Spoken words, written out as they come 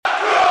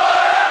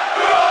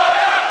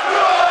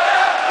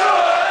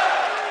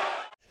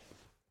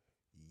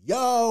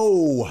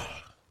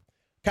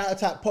Counter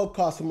Attack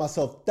podcast for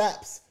myself,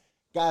 Daps.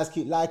 Guys,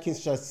 keep liking,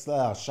 Guys,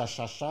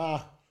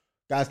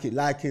 keep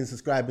liking,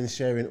 subscribing,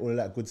 sharing, all of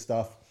that good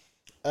stuff.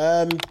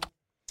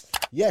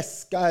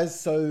 Yes, guys.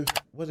 So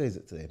what day is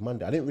it today?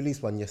 Monday. I didn't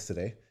release one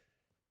yesterday.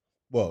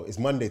 Well, it's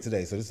Monday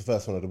today, so this is the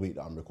first one of the week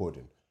that I'm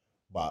recording.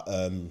 But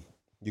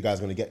you guys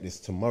are gonna get this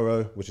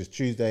tomorrow, which is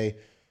Tuesday.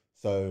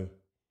 So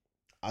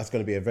it's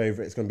gonna be a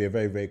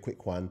very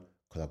quick one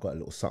because I've got a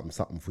little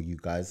something for you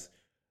guys.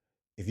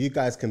 If you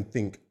guys can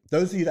think,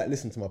 those of you that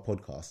listen to my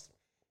podcast,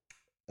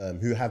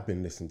 who have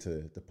been listening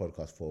to the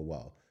podcast for a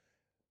while,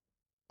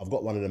 I've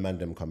got one of the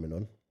mandem coming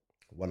on,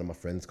 one of my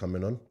friends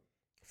coming on,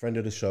 friend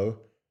of the show,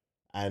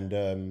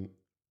 and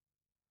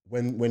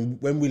when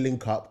we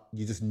link up,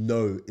 you just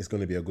know it's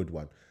going to be a good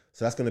one.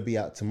 So that's going to be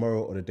out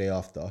tomorrow or the day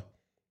after.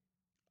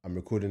 I'm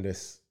recording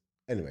this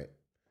anyway.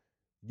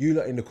 You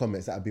lot in the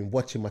comments that have been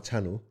watching my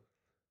channel,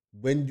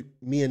 when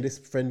me and this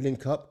friend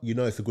link up, you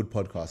know it's a good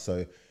podcast.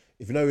 So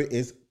if you know it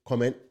is,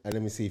 comment and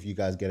let me see if you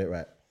guys get it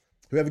right.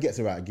 Whoever gets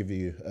it right, I'll give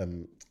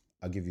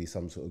you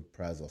some sort of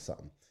prize or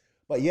something.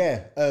 But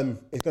yeah,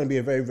 it's going to be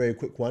a very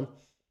quick one,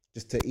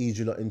 just to ease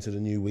you lot into the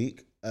new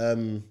week.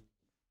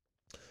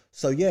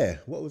 So yeah,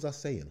 what was I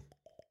saying?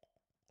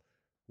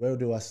 Where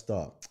do I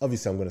start?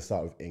 Obviously, I'm going to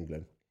start with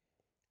England.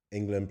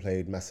 England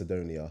played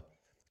Macedonia.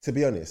 To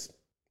be honest,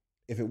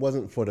 if it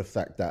wasn't for the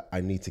fact that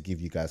I need to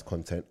give you guys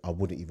content, I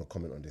wouldn't even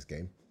comment on this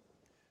game.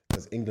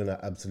 Because England are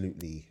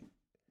absolutely,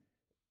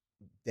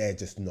 they're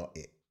just not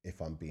it,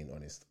 if I'm being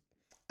honest.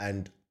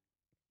 And,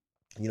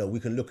 you know, we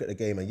can look at the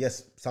game and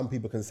yes, some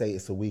people can say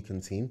it's a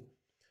weakened team,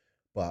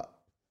 but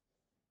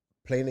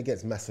playing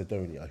against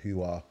Macedonia,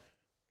 who are,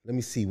 let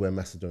me see where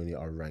Macedonia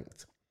are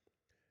ranked.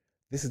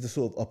 This is the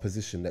sort of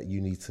opposition that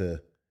you need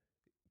to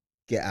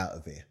get out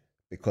of here.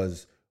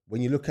 Because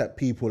when you look at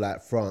people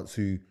like France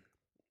who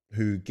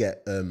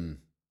get, 1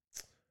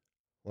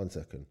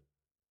 second.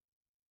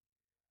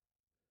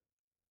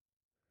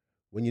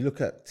 When you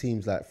look at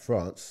teams like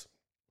France,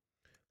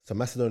 so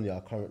Macedonia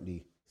are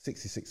currently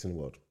 66 in the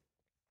world.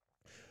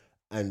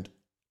 And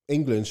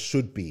England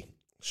should be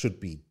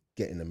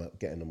getting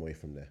them away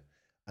from there.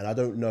 And I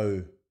don't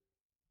know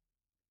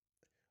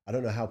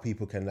how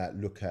people can like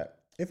look at,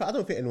 in fact, I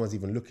don't think anyone's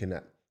even looking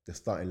at the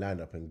starting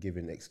lineup and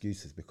giving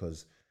excuses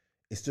because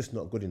it's just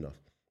not good enough.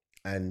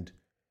 And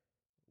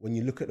when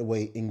you look at the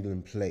way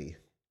England play,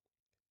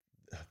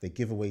 they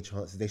give away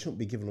chances. They shouldn't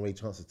be giving away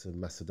chances to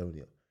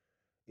Macedonia.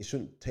 It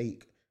shouldn't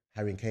take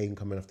Harry Kane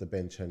coming off the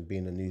bench and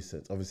being a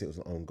nuisance. Obviously, it was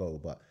an own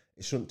goal, but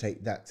it shouldn't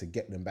take that to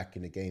get them back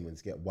in the game and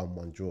to get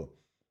 1-1 draw.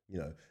 You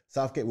know,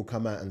 Southgate will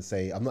come out and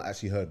say, I've not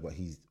actually heard what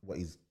he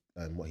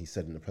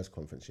said in the press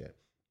conference yet,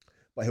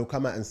 but he'll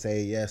come out and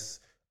say, yes,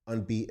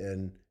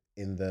 unbeaten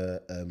in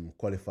the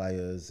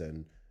qualifiers,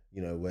 and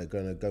you know we're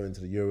going to go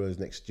into the Euros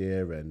next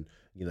year, and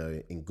you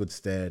know in good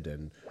stead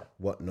and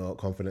whatnot.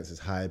 Confidence is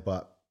high,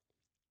 but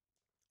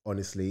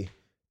honestly,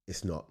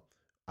 it's not.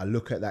 I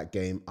look at that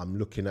game. I'm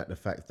looking at the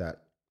fact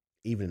that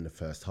even in the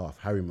first half,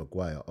 Harry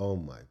Maguire. Oh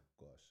my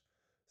gosh!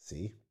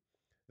 See,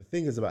 the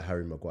thing is about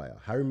Harry Maguire.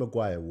 Harry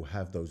Maguire will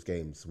have those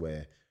games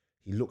where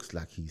he looks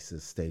like he's a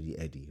steady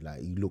Eddie. Like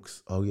he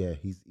looks, oh yeah,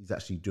 he's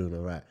actually doing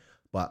all right.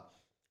 But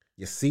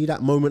you see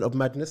that moment of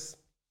madness?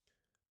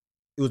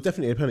 It was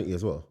definitely a penalty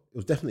as well. It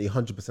was definitely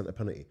 100% a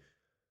penalty.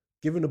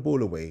 Giving the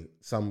ball away,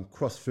 some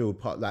cross-field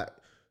part, like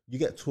you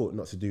get taught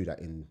not to do that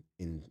in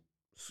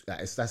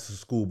that's a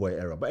schoolboy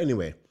error. But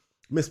anyway,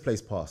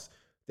 misplaced pass,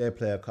 their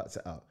player cuts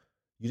it out.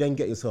 You then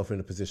get yourself in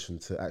a position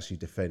to actually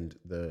defend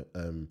the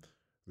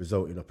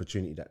resulting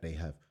opportunity that they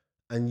have.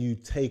 And you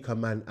take a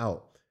man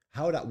out.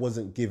 How that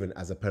wasn't given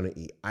as a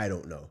penalty, I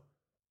don't know.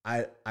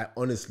 I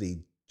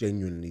honestly,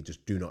 genuinely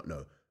just do not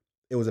know.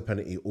 It was a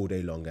penalty all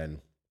day long.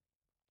 And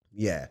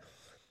yeah,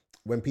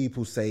 when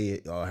people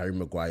say, oh, Harry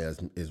Maguire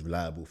is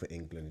reliable for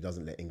England, he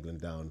doesn't let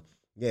England down.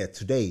 Yeah,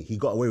 today, he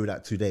got away with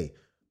that today.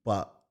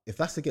 But if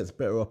that's against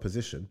better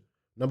opposition,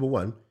 number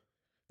one,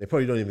 they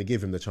probably don't even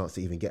give him the chance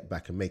to even get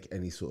back and make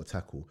any sort of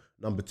tackle.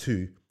 Number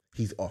two,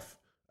 he's off.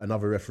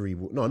 Another referee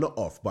will, no, not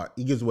off, but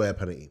he gives away a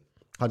penalty.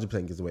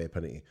 100% gives away a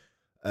penalty.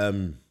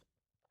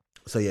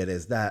 So yeah,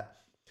 there's that.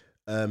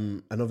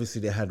 And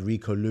obviously they had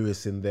Rico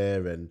Lewis in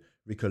there, and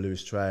Rico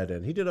Lewis tried,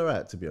 and he did all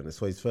right, to be honest.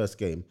 For his first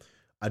game,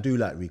 I do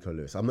like Rico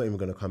Lewis. I'm not even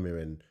going to come here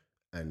and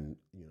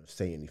you know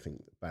say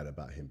anything bad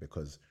about him,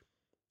 because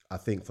I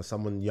think for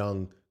someone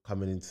young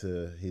coming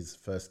into his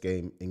first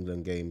game,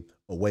 England game,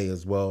 away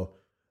as well,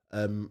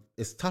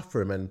 it's tough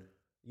for him. And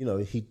you know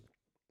he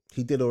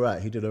did all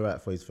right. He did all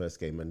right for his first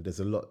game, and there's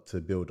a lot to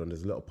build on.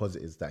 There's a lot of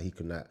positives that he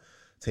can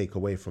take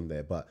away from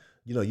there. But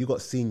you know, you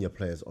got senior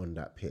players on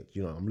that pitch.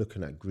 You know, I'm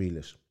looking at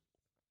Grealish.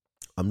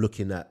 I'm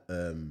looking at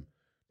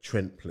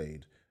Trent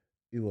played.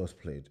 Who else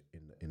played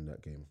in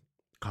that game?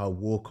 Kyle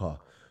Walker.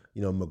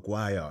 You know,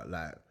 Maguire.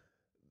 Like,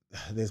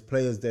 there's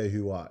players there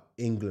who are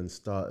England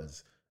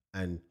starters,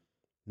 and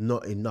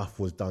not enough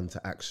was done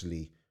to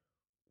actually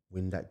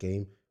win that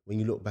game. When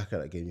you look back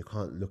at that game, you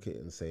can't look at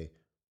it and say,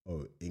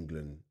 oh,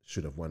 England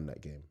should have won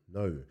that game.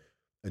 No.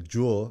 A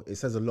draw, it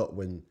says a lot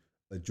when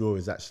a draw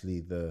is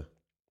actually the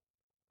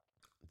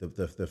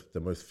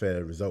the most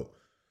fair result.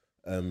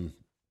 Um,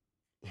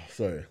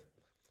 sorry,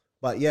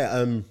 but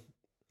yeah,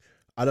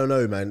 I don't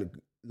know, man.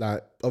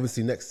 Like,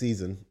 obviously, next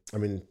season, I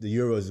mean, the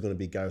Euros is going to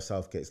be Gareth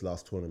Southgate's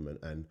last tournament,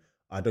 and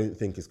I don't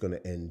think it's going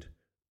to end,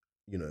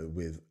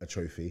 with a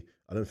trophy.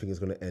 I don't think it's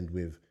going to end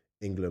with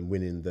England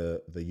winning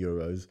the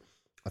Euros.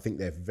 I think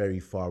they're very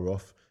far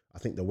off. I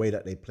think the way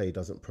that they play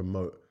doesn't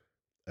promote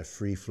a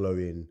free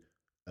flowing,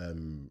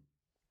 um,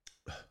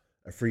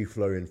 a free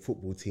flowing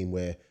football team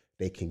where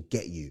they can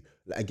get you.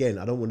 Like, again,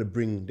 I don't want to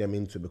bring them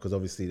into it because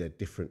obviously they're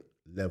different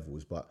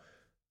levels, but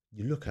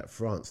you look at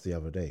France the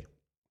other day,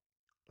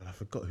 and I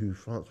forgot who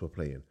France were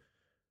playing,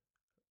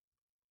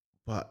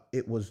 but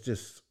it was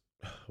just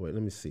wait.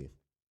 Let me see.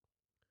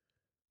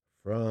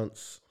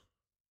 France,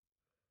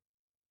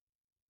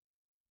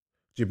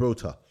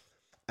 Gibraltar,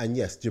 and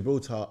yes,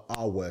 Gibraltar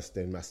are worse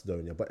than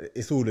Macedonia, but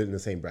it's all in the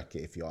same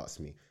bracket if you ask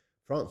me.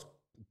 France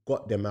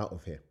got them out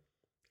of here.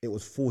 It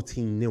was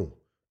 14-0. It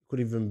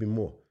could even be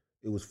more.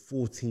 It was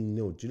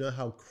 14-0. Do you know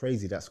how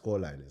crazy that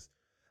scoreline is?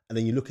 And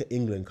then you look at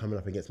England coming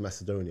up against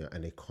Macedonia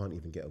and they can't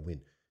even get a win.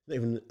 Not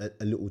even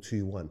a little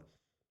 2-1.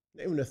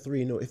 Not even a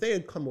 3-0. If they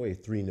had come away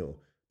 3-0,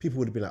 people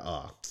would have been like,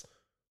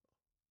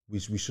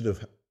 we should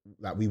have,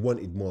 like, we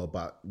wanted more,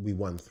 but we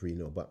won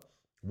 3-0. But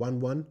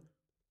 1-1,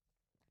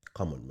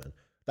 come on, man.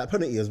 That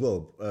penalty as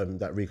well,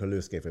 that Rico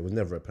Lewis gave, it was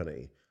never a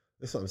penalty.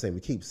 That's what I'm saying.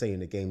 We keep saying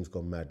the game's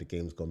gone mad,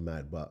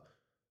 but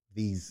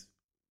these,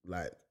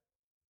 like,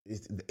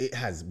 it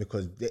has,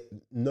 because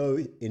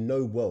in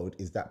no world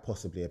is that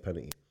possibly a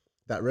penalty.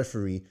 That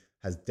referee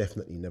has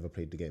definitely never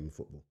played the game of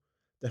football.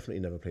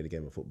 Definitely never played a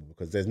game of football,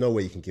 because there's no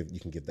way you can give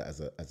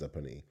that as a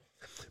penalty.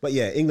 But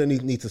yeah,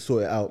 England need to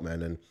sort it out,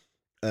 man.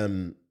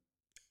 And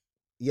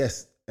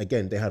yes,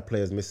 again, they had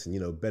players missing.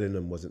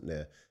 Bellingham wasn't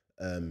there.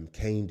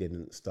 Kane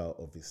didn't start,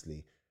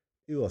 obviously.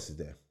 Who else is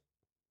there?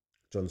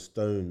 John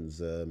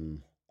Stones. What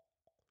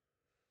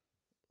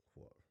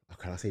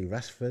can I say?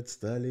 Rashford,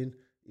 Sterling,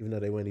 even though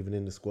they weren't even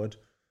in the squad. Do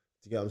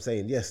you get what I'm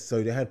saying? Yes,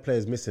 so they had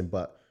players missing,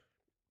 but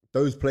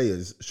those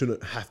players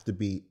shouldn't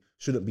be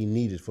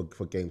needed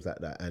for games like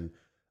that. And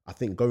I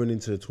think going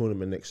into the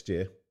tournament next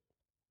year,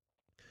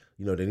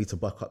 they need to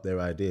buck up their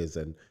ideas.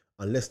 And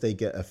unless they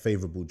get a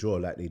favourable draw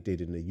like they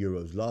did in the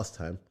Euros last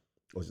time,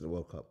 or was it the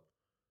World Cup?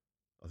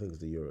 I think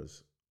it's the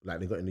Euros. Like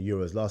they got in the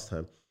Euros last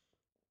time,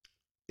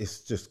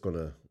 it's just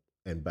gonna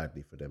end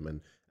badly for them.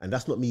 And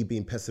that's not me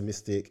being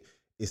pessimistic.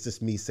 It's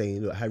just me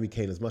saying, look, Harry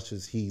Kane, as much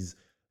as he's,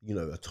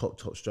 a top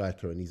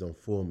striker and he's on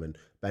form and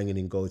banging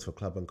in goals for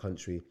club and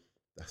country,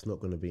 that's not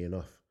going to be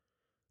enough.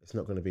 It's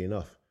not going to be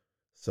enough.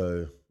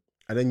 So,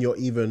 and then you're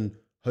even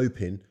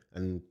hoping,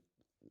 and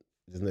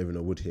there's not even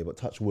a wood here, but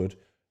touch wood,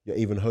 you're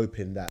even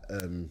hoping that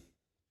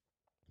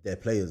their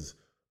players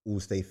all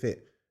stay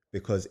fit.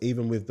 Because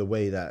even with the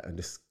way that, and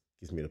this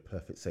gives me the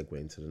perfect segue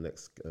into the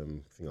next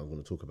thing I'm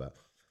going to talk about,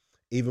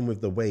 even with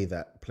the way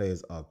that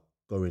players are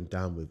going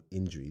down with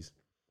injuries,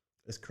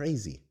 it's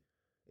crazy.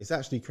 It's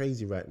actually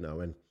crazy right now.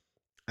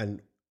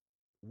 And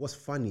what's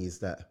funny is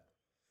that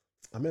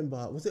I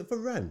remember, was it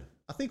Varane?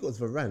 I think it was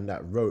Varane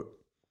that wrote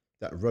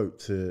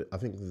to, I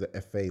think it was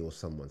the FA or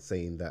someone,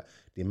 saying that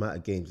the amount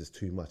of games is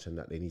too much and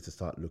that they need to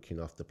start looking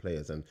after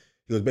players. And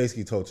he was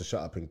basically told to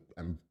shut up and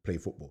play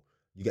football.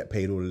 You get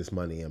paid all of this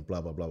money and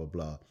blah, blah, blah, blah,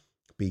 blah.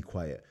 Be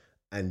quiet.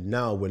 And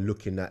now we're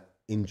looking at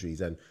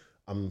injuries, and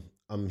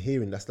I'm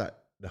hearing that's like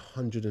the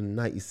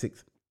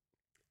 196th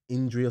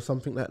injury or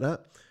something like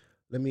that.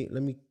 Let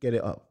me get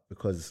it up,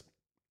 because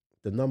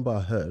the number I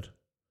heard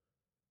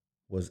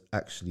was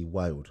actually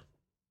wild.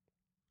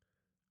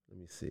 Let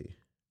me see.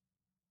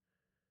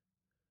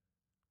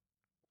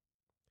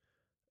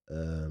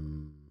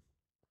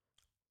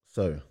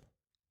 So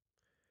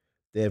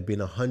there have been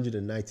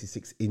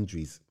 196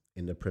 injuries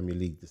in the Premier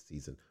League this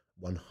season.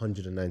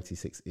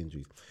 196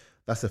 injuries.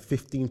 That's a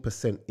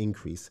 15%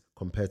 increase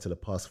compared to the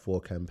past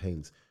 4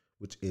 campaigns,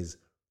 which is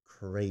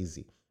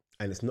crazy.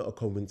 And it's not a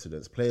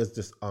coincidence. Players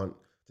just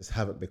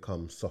haven't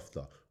become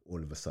softer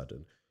all of a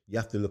sudden. You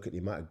have to look at the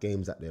amount of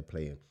games that they're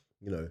playing.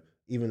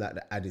 Even like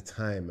the added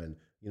time, and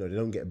they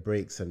don't get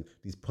breaks, and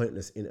these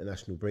pointless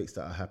international breaks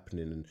that are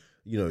happening. And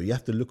you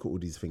have to look at all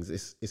these things.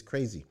 It's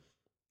crazy.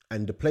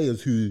 And the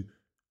players who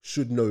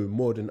should know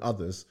more than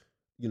others,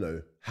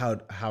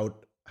 how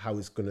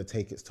it's going to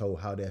take its toll,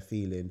 how they're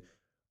feeling,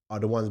 are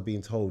the ones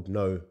being told,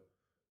 no,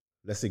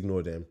 let's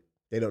ignore them.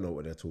 They don't know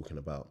what they're talking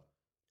about.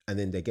 And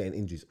then they're getting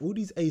injuries. All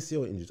these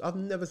ACL injuries. I've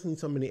never seen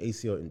so many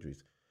ACL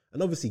injuries.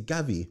 And obviously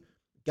Gavi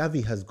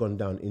has gone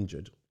down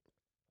injured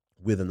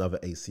with another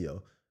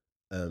ACL.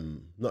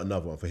 Not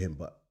another one for him,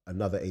 but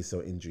another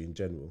ACL injury in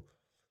general.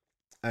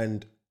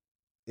 And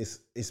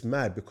it's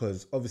mad,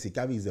 because obviously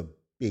Gavi's a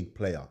big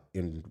player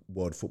in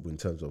world football in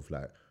terms of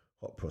like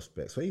hot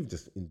prospects. So even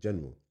just in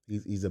general,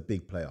 he's a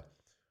big player.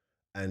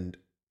 And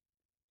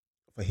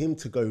for him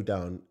to go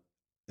down,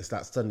 it's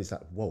like suddenly it's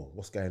like, whoa,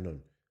 what's going on?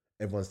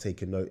 Everyone's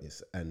taking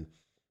notice. And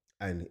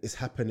it's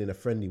happened in a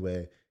friendly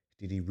where,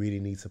 did he really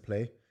need to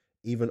play?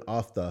 Even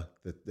after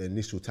the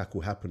initial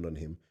tackle happened on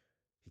him,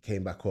 he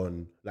came back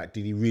on. Like,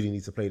 did he really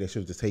need to play? They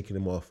should have just taken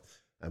him off.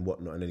 and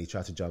whatnot, and then he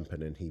tried to jump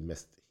and then he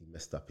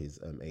messed up his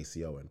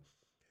ACL, and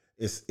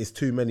it's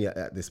too many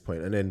at this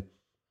point. And then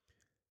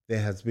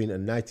there has been a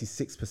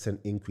 96%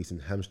 increase in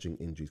hamstring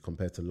injuries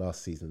compared to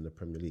last season in the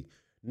Premier League.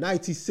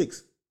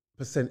 96%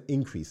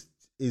 increase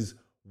is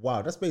wow.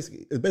 It's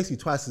basically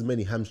twice as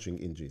many hamstring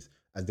injuries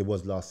as there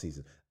was last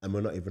season, and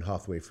we're not even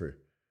halfway through.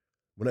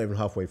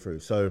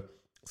 So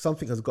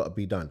something has got to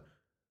be done.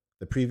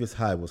 The previous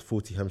high was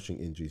 40 hamstring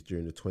injuries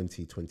during the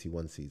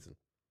 2021 season.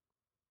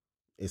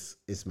 It's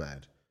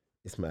mad.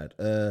 It's mad.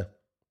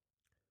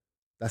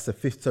 That's a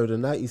fifth. So the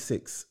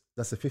 96.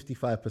 That's a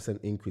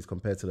 55% increase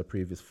compared to the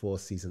previous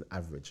 4-season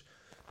average.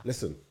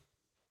 Listen,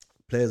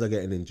 players are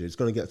getting injured. It's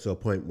going to get to a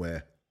point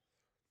where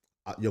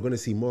you're going to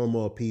see more and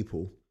more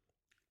people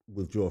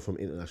withdraw from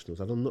internationals.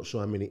 I'm not sure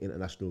how many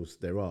internationals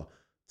there are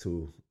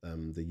to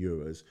the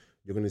Euros.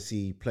 You're going to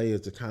see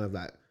players to kind of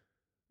like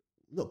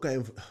not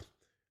going.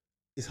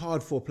 It's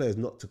hard for players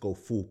not to go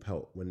full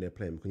pelt when they're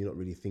playing because you're not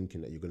really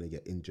thinking that you're going to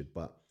get injured.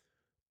 But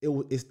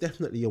it's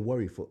definitely a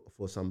worry for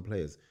some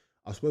players.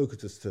 I've spoken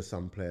to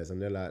some players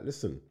and they're like,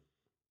 listen,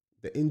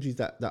 the injuries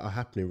that are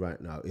happening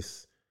right now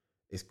is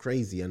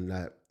crazy, and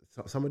like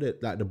some of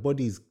the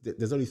bodies,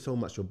 there's only so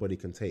much your body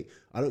can take.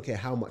 I don't care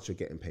how much you're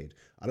getting paid.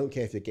 I don't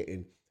care if you're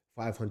getting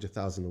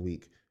 500,000 a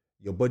week.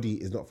 Your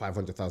body is not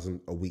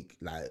 500,000 a week.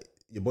 Like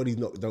your body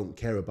don't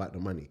care about the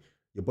money.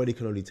 Your body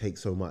can only take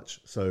so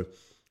much. So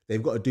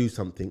they've got to do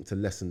something to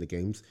lessen the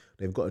games.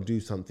 They've got to do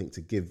something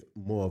to give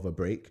more of a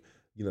break.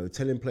 You know,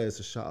 telling players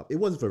to shut up. It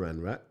was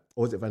Varane, right?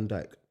 Or was it Van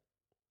Dijk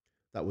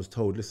that was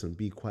told, listen,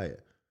 be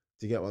quiet?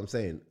 Do you get what I'm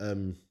saying?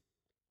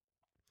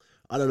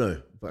 I don't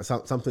know, but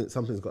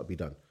something's got to be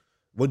done.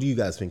 What do you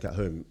guys think at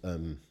home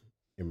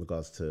in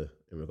regards to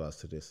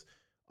this?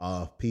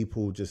 Are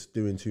people just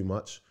doing too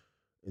much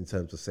in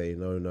terms of saying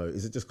no?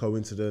 Is it just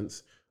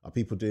coincidence? Are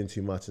people doing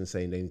too much and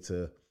saying they need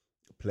to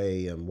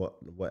play and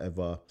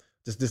whatever?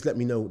 Just let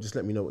me know. Just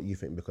let me know what you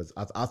think, because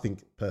I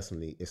think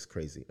personally it's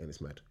crazy and it's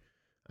mad,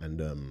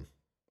 and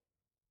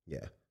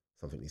yeah,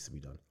 something needs to be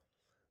done.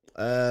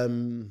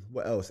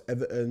 What else?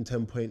 Everton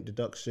 10-point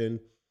deduction.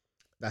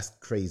 That's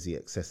crazy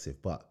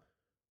excessive. But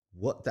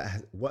what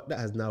that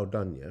has now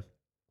done, yeah,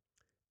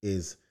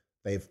 is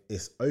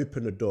it's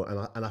opened the door,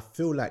 and I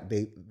feel like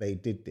they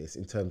did this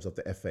in terms of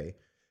the FA,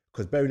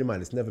 because bearing in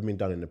mind it's never been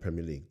done in the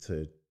Premier League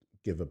to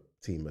give a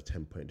team a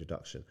 10-point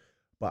deduction.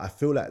 But I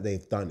feel like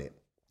they've done it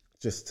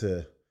just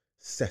to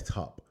set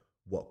up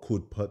what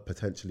could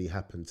potentially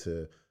happen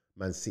to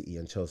Man City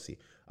and Chelsea.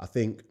 I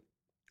think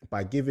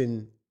by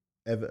giving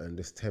Everton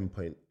this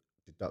 10-point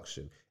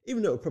deduction,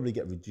 even though it'll probably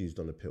get reduced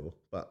on appeal,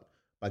 but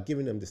by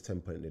giving them this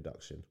 10-point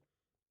deduction,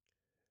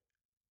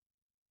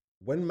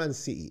 when Man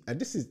City, and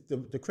this is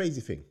the crazy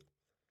thing,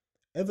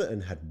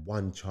 Everton had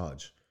one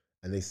charge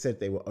and they said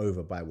they were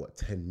over by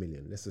 10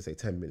 million. Let's just say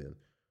 10 million,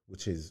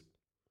 which is,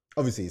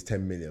 obviously it's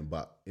 10 million,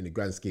 but in the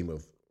grand scheme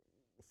of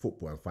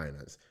football and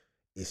finance,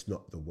 it's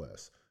not the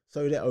worst.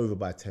 So they're over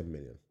by 10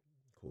 million.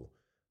 Cool.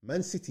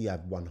 Man City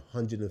had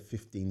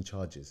 115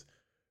 charges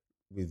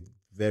with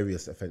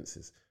various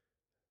offences.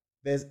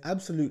 There's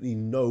absolutely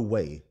no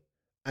way,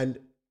 and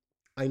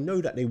I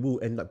know that they will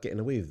end up getting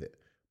away with it,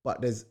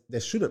 but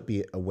there shouldn't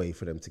be a way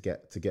for them to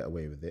get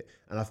away with it.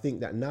 And I think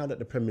that now that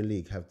the Premier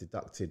League have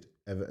deducted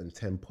Everton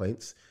 10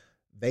 points,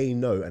 they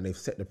know, and they've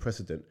set the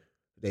precedent.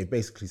 They've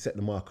basically set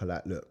the marker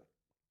like, look,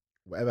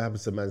 whatever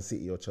happens to Man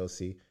City or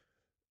Chelsea,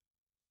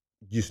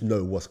 just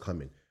know what's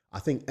coming. I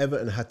think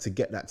Everton had to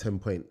get that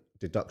 10-point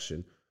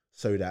deduction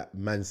so that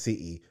Man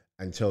City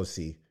and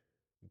Chelsea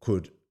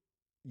could,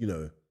 you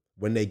know,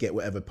 when they get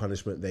whatever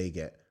punishment they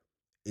get,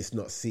 it's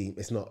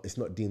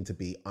not deemed to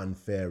be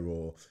unfair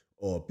or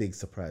a big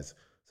surprise.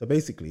 So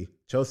basically,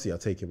 Chelsea are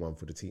taking one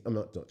for the team. I'm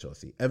not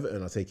Chelsea.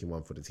 Everton are taking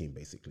one for the team,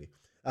 basically.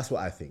 That's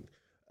what I think.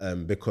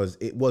 Because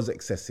it was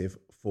excessive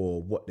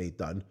for what they've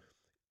done.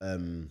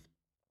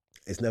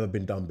 It's never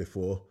been done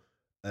before.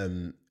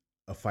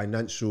 A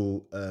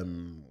financial,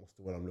 what's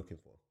the word I'm looking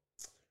for?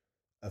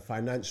 A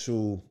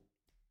financial,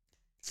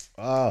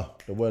 the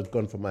word's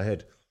gone from my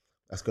head.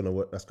 That's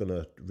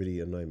gonna really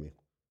annoy me.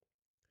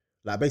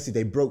 Like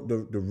basically, they broke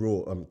the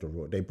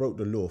law. They broke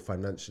the law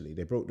financially.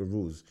 They broke the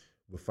rules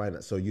with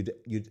finance. So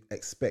you'd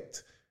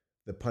expect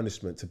the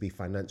punishment to be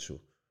financial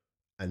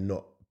and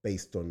not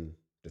based on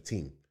the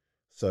team.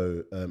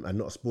 So and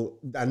not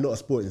a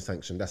sporting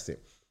sanction. That's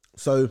it.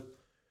 So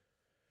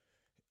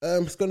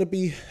it's gonna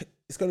be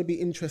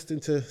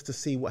interesting to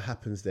see what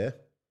happens there,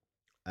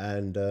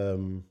 and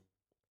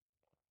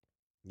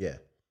yeah,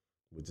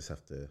 we'll just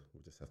have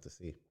to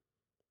see.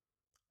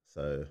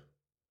 So,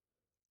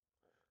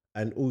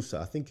 and also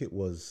I think it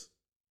was,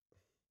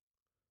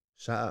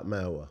 shout out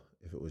Mawa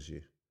if it was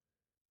you,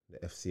 the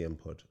FCM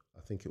pod.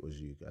 I think it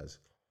was you guys.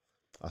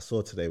 I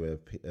saw today where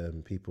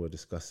people were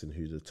discussing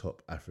who the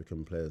top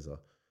African players are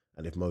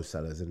and if Mo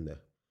Salah's in there.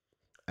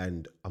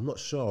 And I'm not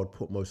sure I'd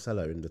put Mo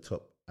Salah in the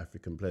top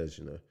African players,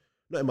 you know.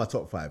 Not in my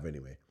top 5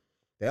 anyway.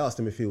 They asked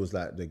him if he was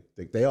like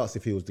they asked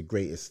if he was the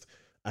greatest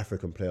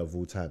African player of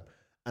all time.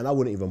 And I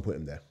wouldn't even put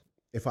him there.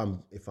 If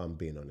I'm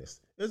being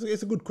honest,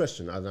 it's a good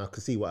question, and I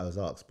can see what I was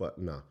asked, but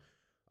no,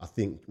 I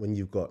think when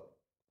you've got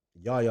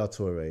Yaya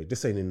Toure,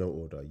 this ain't in no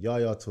order.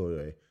 Yaya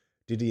Toure,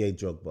 Didier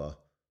Drogba,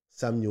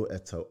 Samuel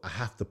Eto'o. I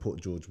have to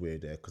put George Weah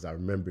there because I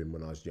remember him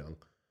when I was young.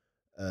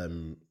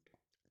 Do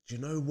you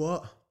know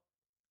what?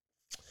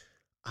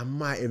 I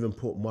might even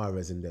put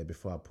Mahrez in there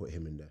before I put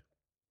him in there.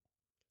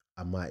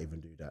 I might even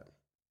do that.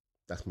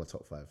 That's my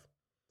top five.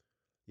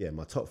 Yeah,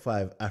 my top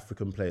five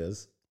African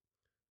players,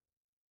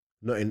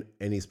 not in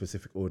any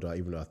specific order,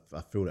 even though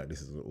I feel like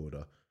this is an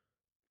order.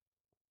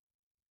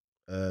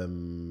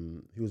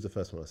 Who was the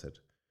first one I said?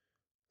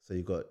 So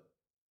you got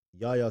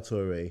Yaya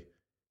Toure,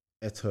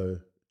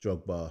 Eto'o,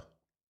 Drogba.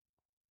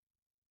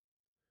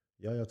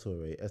 Yaya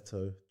Toure,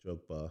 Eto'o,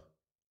 Drogba.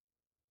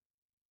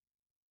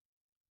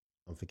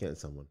 I'm forgetting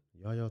someone.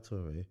 Yaya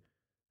Toure,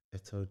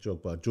 Eto'o,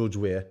 Drogba, George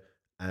Weah,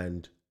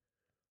 and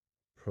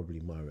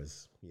probably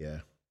Mahrez. Yeah,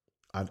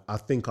 I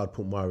think I'd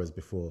put Mahrez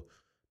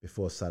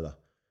before Salah.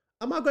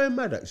 Am I going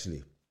mad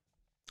actually?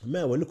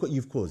 Man, well, look what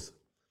you've caused.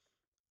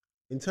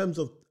 In terms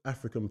of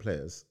African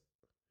players,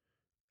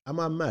 am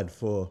I mad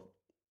for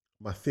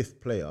my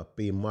fifth player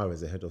being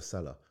Mahrez ahead of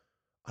Salah?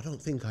 I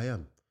don't think I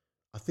am.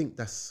 I think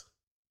that's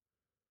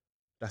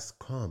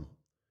calm.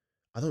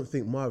 I don't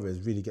think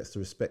Mahrez really gets the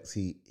respect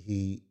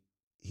he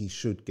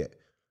should get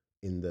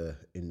in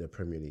the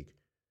Premier League.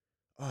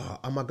 Oh,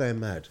 am I going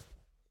mad?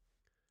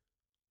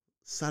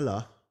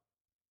 Salah,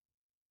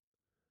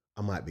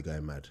 I might be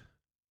going mad.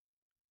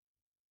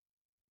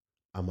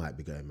 I might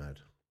be going mad.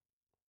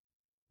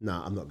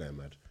 Nah, I'm not going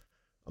mad.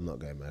 I'm not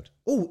going mad.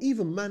 Oh,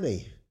 even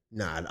Mane.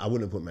 Nah, I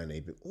wouldn't put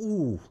Mane. But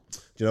do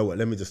you know what?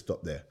 Let me just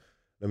stop there.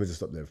 Let me just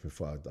stop there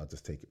before I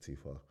just take it too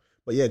far.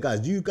 But yeah,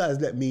 guys, you guys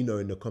let me know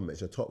in the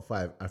comments your top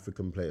five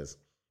African players.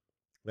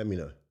 Let me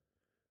know.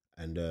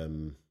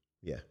 And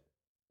yeah,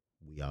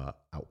 we are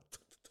out.